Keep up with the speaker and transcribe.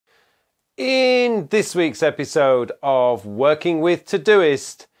In this week's episode of Working with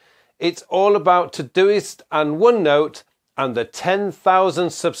Todoist, it's all about Todoist and OneNote and the 10,000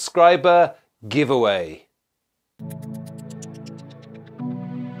 subscriber giveaway.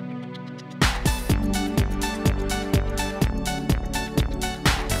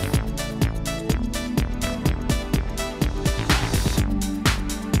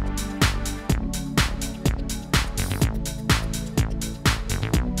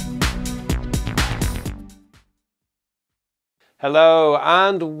 Hello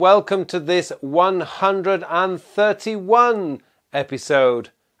and welcome to this 131 episode,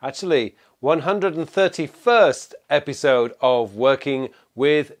 actually 131st episode of Working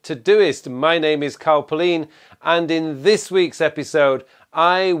with Todoist. My name is Carl Pauline, and in this week's episode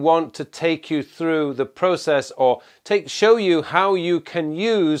I want to take you through the process or show you how you can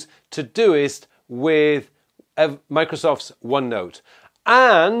use Todoist with Microsoft's OneNote.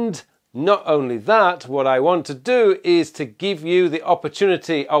 And not only that, what I want to do is to give you the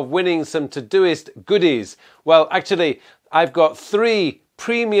opportunity of winning some Todoist goodies. Well, actually, I've got 3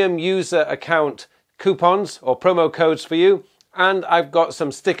 premium user account coupons or promo codes for you, and I've got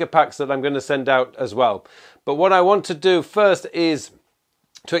some sticker packs that I'm going to send out as well. But what I want to do first is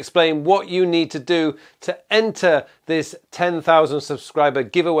to explain what you need to do to enter this 10,000 subscriber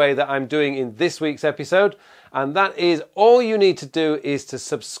giveaway that I'm doing in this week's episode. And that is, all you need to do is to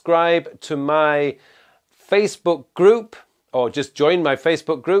subscribe to my Facebook group, or just join my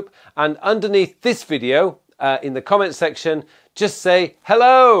Facebook group. And underneath this video, in the comment section, just say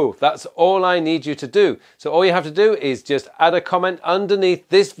hello. That's all I need you to do. So all you have to do is just add a comment underneath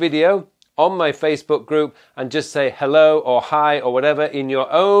this video on my Facebook group and just say hello or hi or whatever in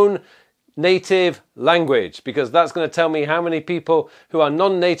your own native language, because that's going to tell me how many people who are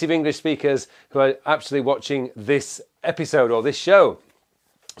non-native English speakers who are actually watching this episode or this show.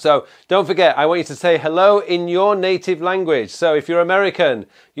 So don't forget, I want you to say hello in your native language. So if you're American,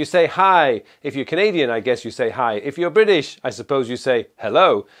 you say hi. If you're Canadian, I guess you say hi. If you're British, I suppose you say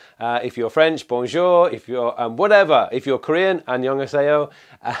hello. If you're French, bonjour. If you're whatever. If you're Korean, annyeonghaseyo.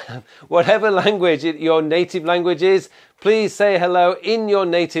 Whatever language your native language is, please say hello in your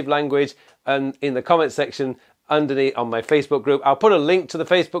native language and in the comment section underneath on my Facebook group. I'll put a link to the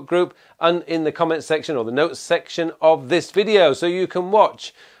Facebook group in the comment section or the notes section of this video so you can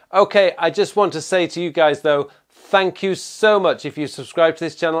watch. Okay, I just want to say to you guys though, thank you so much if you subscribe to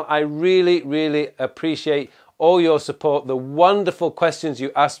this channel. I really, really appreciate all your support, the wonderful questions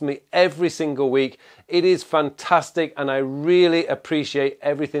you ask me every single week. It is fantastic, and I really appreciate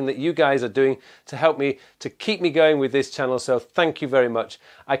everything that you guys are doing to help me, to keep me going with this channel. So thank you very much.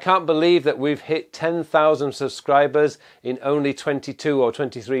 I can't believe that we've hit 10,000 subscribers in only 22 or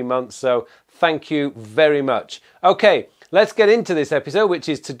 23 months. So thank you very much. Okay, let's get into this episode, which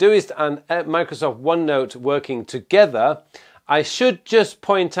is Todoist and Microsoft OneNote working together. I should just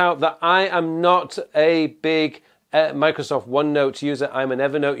point out that I am not a big Microsoft OneNote user. I'm an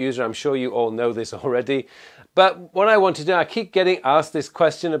Evernote user. I'm sure you all know this already. But what I want to do, I keep getting asked this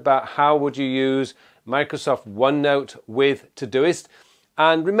question about how would you use Microsoft OneNote with Todoist.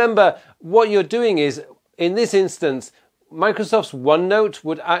 And remember, what you're doing is, in this instance, Microsoft's OneNote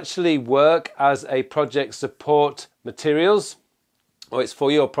would actually work as a project support materials, or it's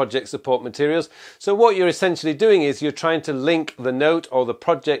for your project support materials. So what you're essentially doing is you're trying to link the note or the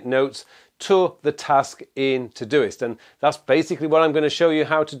project notes to the task in Todoist. And that's basically what I'm going to show you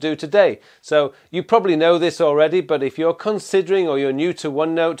how to do today. So you probably know this already, but if you're considering or you're new to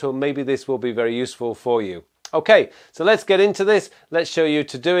OneNote, or maybe this will be very useful for you. Okay, so let's get into this. Let's show you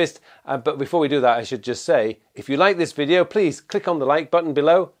Todoist. But before we do that, I should just say, if you like this video, please click on the like button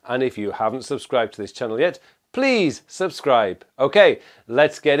below. And if you haven't subscribed to this channel yet, please subscribe. Okay,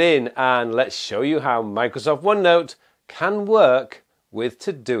 let's get in and let's show you how Microsoft OneNote can work with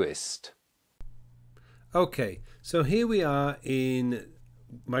Todoist. Okay, so here we are in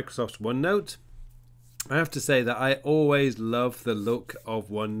Microsoft's OneNote. I have to say that I always love the look of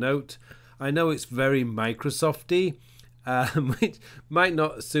OneNote. I know it's very Microsoft-y, which might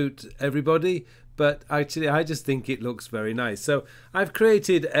not suit everybody, but actually I just think it looks very nice. So I've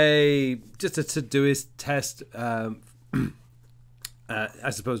created just a Todoist test, I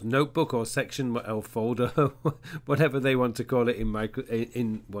suppose, notebook or section or folder, whatever they want to call it in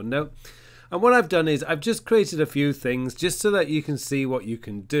OneNote. And what I've done is I've just created a few things just so that you can see what you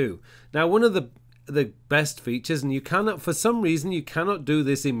can do. Now, one of the best features, and you cannot, for some reason, you cannot do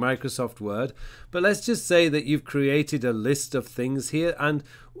this in Microsoft Word, but let's just say that you've created a list of things here, and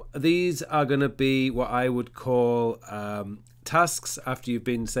these are going to be what I would call tasks after you've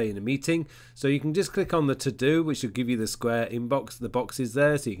been, say, in a meeting. So you can just click on the to do, which will give you the square inbox, the boxes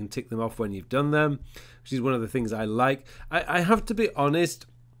there, so you can tick them off when you've done them, which is one of the things I like. I have to be honest,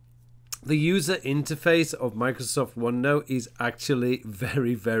 the user interface of Microsoft OneNote is actually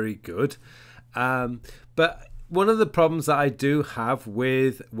very, very good. But one of the problems that I do have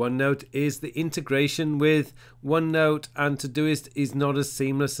with OneNote is the integration with OneNote and Todoist is not as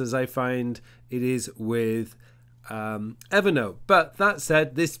seamless as I find it is with Evernote. But that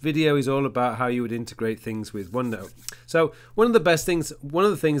said, this video is all about how you would integrate things with OneNote. So one of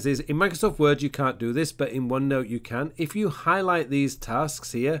the things is in Microsoft Word you can't do this, but in OneNote you can. If you highlight these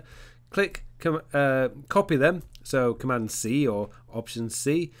tasks here, click copy them, so Command C or Option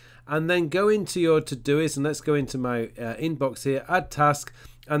C, and then go into your Todoist, and let's go into my inbox here, add task,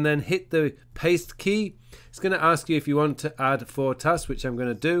 and then hit the paste key. It's going to ask you if you want to add 4 tasks, which I'm going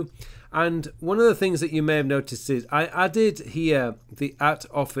to do. And one of the things that you may have noticed is I added here the at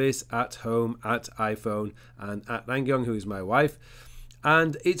office, at home, at iPhone, and at Nangyong, who is my wife.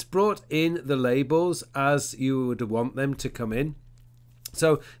 And it's brought in the labels as you would want them to come in.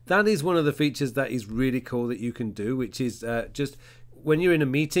 So that is one of the features that is really cool that you can do, which is just when you're in a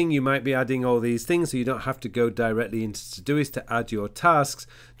meeting, you might be adding all these things, so you don't have to go directly into Todoist to add your tasks.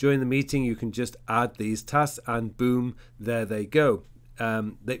 During the meeting, you can just add these tasks and boom, there they go.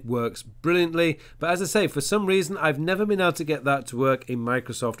 It works brilliantly, but as I say, for some reason I've never been able to get that to work in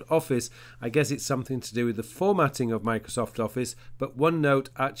Microsoft Office. I guess it's something to do with the formatting of Microsoft Office, but OneNote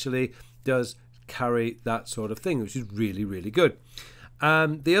actually does carry that sort of thing, which is really, really good.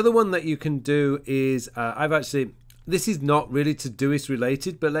 The other one that you can do is this is not really Todoist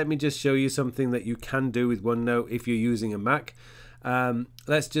related, but let me just show you something that you can do with OneNote if you're using a Mac.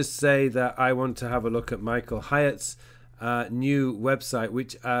 Let's just say that I want to have a look at Michael Hyatt's new website,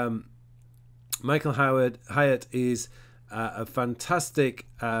 which Michael Hyatt is a fantastic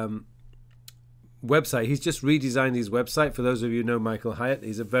website. He's just redesigned his website. For those of you who know Michael Hyatt,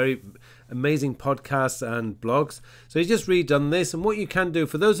 he's a very amazing podcast and blogs. So he's just redone this, and what you can do,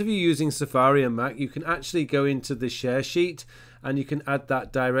 for those of you using Safari and Mac, you can actually go into the share sheet and you can add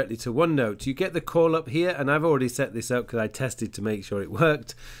that directly to OneNote. You get the call up here, and I've already set this up because I tested to make sure it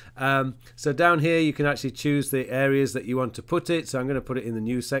worked. So down here you can actually choose the areas that you want to put it. So I'm going to put it in the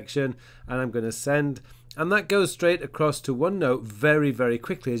new section, and I'm going to send, and that goes straight across to OneNote very, very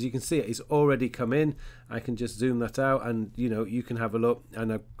quickly. As you can see, it's already come in. I can just zoom that out, and you can have a look,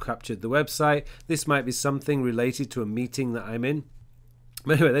 and I've captured the website. This might be something related to a meeting that I'm in.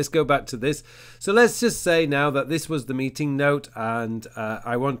 But anyway, let's go back to this. So let's just say now that this was the meeting note, and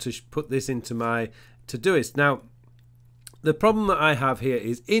I want to put this into my Todoist. Now, the problem that I have here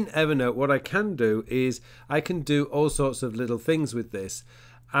is in Evernote, what I can do is I can do all sorts of little things with this.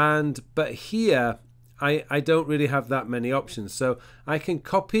 But here, I don't really have that many options. So I can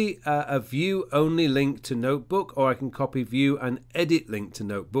copy a view only link to Notebook, or I can copy view and edit link to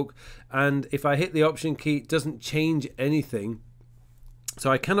Notebook. And if I hit the option key, it doesn't change anything. So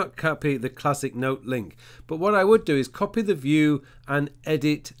I cannot copy the classic note link. But what I would do is copy the view and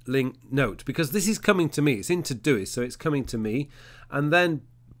edit link note, because this is coming to me. It's in Todoist, so it's coming to me. And then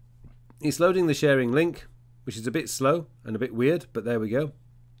it's loading the sharing link, which is a bit slow and a bit weird, but there we go.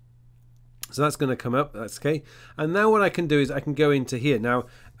 So that's going to come up. That's okay. And now what I can do is I can go into here. Now,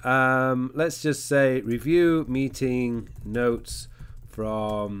 let's just say review meeting notes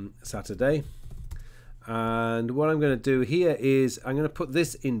from Saturday. And what I'm going to do here is I'm going to put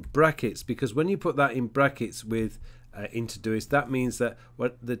this in brackets, because when you put that in brackets with into Todoist, that means that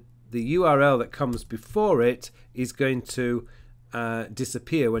what the URL that comes before it is going to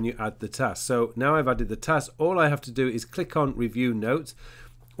disappear when you add the task. So now I've added the task. All I have to do is click on review notes.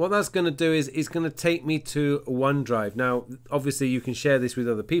 What that's going to do is it's going to take me to OneDrive. Now, obviously, you can share this with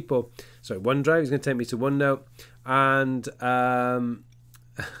other people. So OneDrive is going to take me to OneNote, and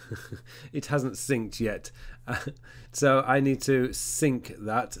it hasn't synced yet. So I need to sync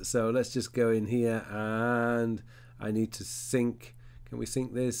that. So let's just go in here, and I need to sync. Can we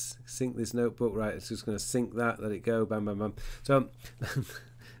sync this? Sync this notebook. Right, it's just going to sync that. Let it go. Bam, bam, bam. So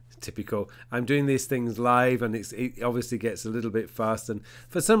typical. I'm doing these things live, and it obviously gets a little bit fast. And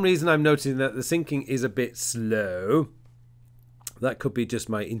for some reason, I'm noticing that the syncing is a bit slow. That could be just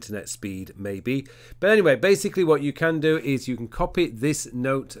my internet speed, maybe. But anyway, basically what you can do is you can copy this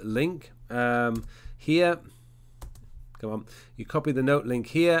note link here. Come on. You copy the note link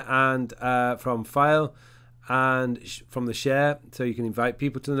here, and from file, and from the share, so you can invite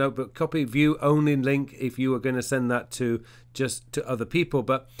people to the notebook. Copy view only link if you are going to send that to just to other people.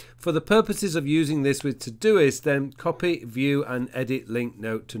 But for the purposes of using this with Todoist, then copy view and edit link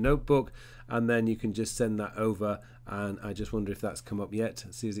note to notebook, and then you can just send that over. And I just wonder if that's come up yet.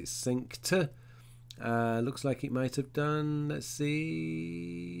 Let's see, is it synced? Looks like it might have done. Let's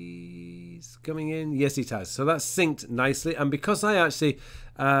see. It's coming in. Yes, it has. So that's synced nicely. And because I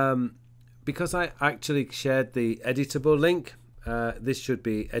actually shared the editable link, this should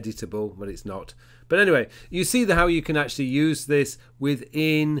be editable, but it's not. But anyway, you see how you can actually use this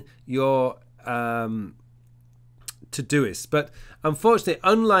within your Todoist. But unfortunately,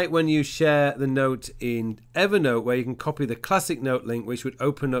 unlike when you share the note in Evernote, where you can copy the classic note link, which would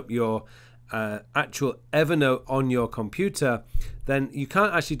open up your actual Evernote on your computer, then you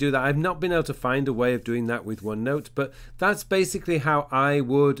can't actually do that. I've not been able to find a way of doing that with OneNote, but that's basically how I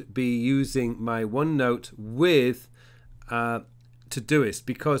would be using my OneNote with Todoist.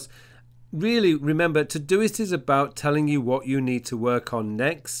 Because really, remember, Todoist is about telling you what you need to work on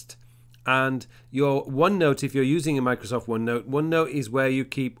next. And your OneNote, if you're using a Microsoft OneNote, OneNote is where you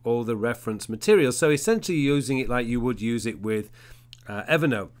keep all the reference material. So essentially using it like you would use it with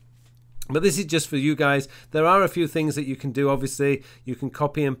Evernote. But this is just for you guys. There are a few things that you can do. Obviously, you can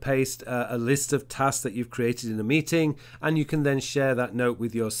copy and paste a list of tasks that you've created in a meeting, and you can then share that note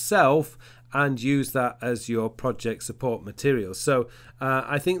with yourself and use that as your project support material. So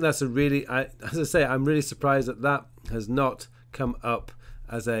I think that's a really, as I say, I'm really surprised that that has not come up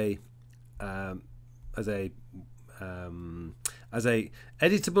as a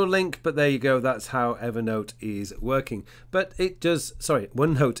editable link, but there you go. That's how Evernote is working. But it does, sorry,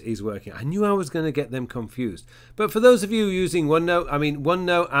 OneNote is working. I knew I was going to get them confused. But for those of you using OneNote, I mean,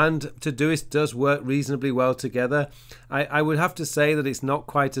 OneNote and Todoist does work reasonably well together. I would have to say that it's not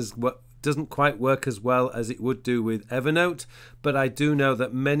quite as doesn't quite work as well as it would do with Evernote, but I do know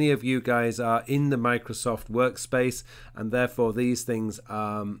that many of you guys are in the Microsoft workspace, and therefore these things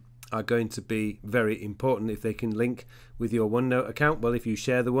are going to be very important if they can link with your OneNote account. Well, if you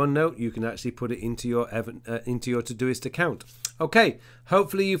share the OneNote, you can actually put it into your Todoist account. Okay,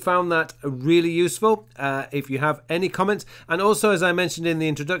 hopefully you found that really useful. If you have any comments, and also as I mentioned in the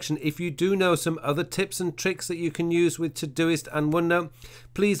introduction, if you do know some other tips and tricks that you can use with Todoist and OneNote,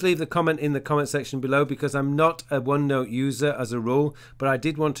 please leave the comment in the comment section below, because I'm not a OneNote user as a rule, but I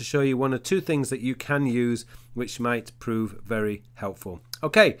did want to show you one or two things that you can use which might prove very helpful.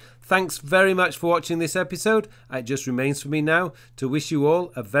 Okay, thanks very much for watching this episode. It just remains for me now to wish you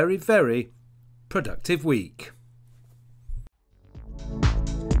all a very, very productive week.